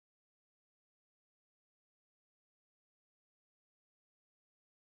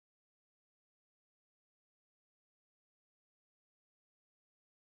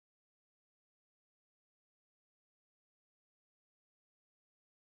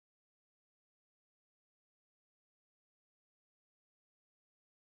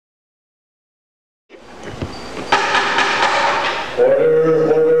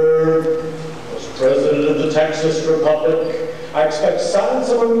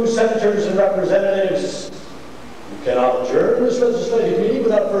among you senators and representatives, you cannot adjourn this legislative meeting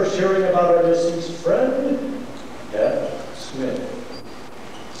without first hearing about our deceased friend, F. Smith.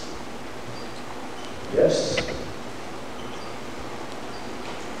 Yes,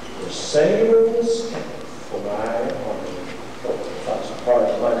 the same rules for my army. That's part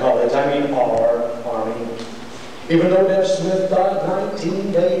of my colleagues, I mean our army. Even though F. Smith died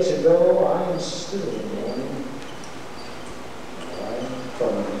 19 days ago, I am still in mourning.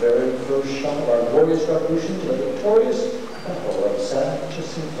 From the very first shot of our glorious revolution to the victorious battle of San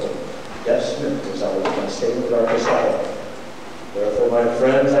Jacinto, F. Smith was always my state of the darkest hour. Therefore, my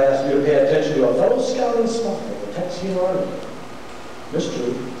friends, I ask you to pay attention to a fellow scout and spy of the Texian Army,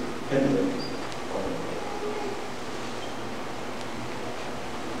 Mr. Henry.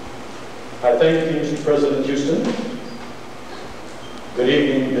 I thank you, Mr. President Houston. Good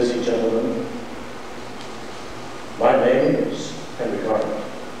evening, busy gentlemen. My name is Henry Carter.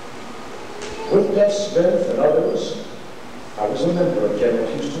 With F. Smith and others, I was a member of General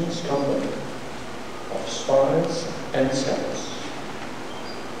Houston's company of spies and scouts.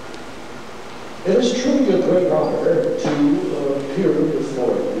 It is truly a great honor to appear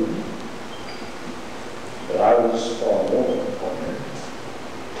before you, but I was far more honored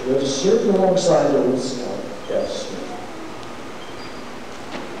to have served alongside old Scout F. Smith.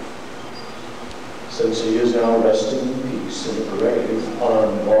 Since he is now resting in peace in the grave,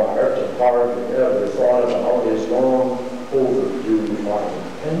 unmarked, and hardly ever thought about his long overdue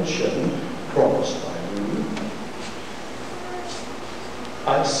retirement pension promised by me,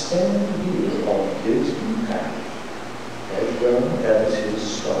 I stand here on his behalf, as well as his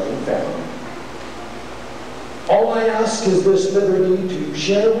starting family. All I ask is this liberty to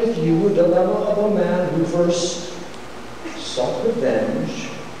share with you a dilemma of a man who first sought revenge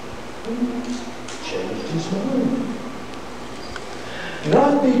and changed his mind.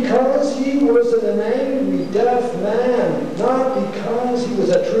 Not because he was an angry, deaf man, not because he was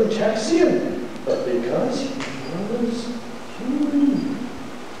a true Texian, but because he was human.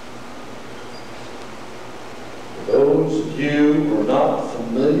 For those of you who are not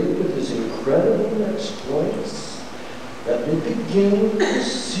familiar with his incredible exploits, let me begin with the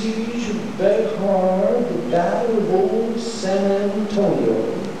siege of Behar, the battle of old San Antonio,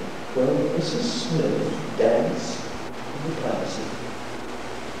 where Mrs. Smith danced in the plaza.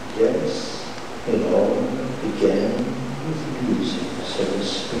 Yes, in all